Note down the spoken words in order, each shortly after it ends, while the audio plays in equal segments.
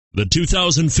The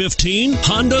 2015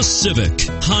 Honda Civic.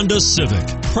 Honda Civic.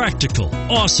 Practical,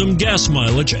 awesome gas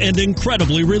mileage, and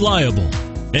incredibly reliable.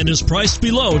 And is priced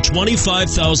below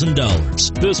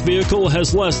 $25,000. This vehicle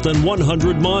has less than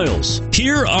 100 miles.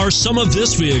 Here are some of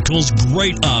this vehicle's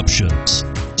great options: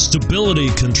 stability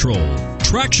control,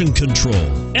 traction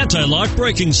control, anti-lock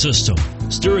braking system,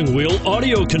 steering wheel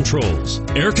audio controls,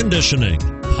 air conditioning,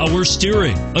 power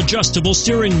steering, adjustable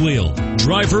steering wheel,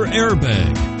 driver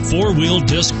airbag, four-wheel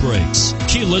disc brakes,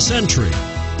 keyless entry.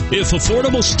 If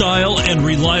affordable style and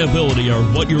reliability are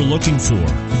what you're looking for,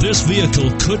 this vehicle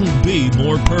couldn't be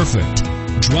more perfect.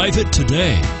 Drive it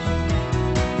today.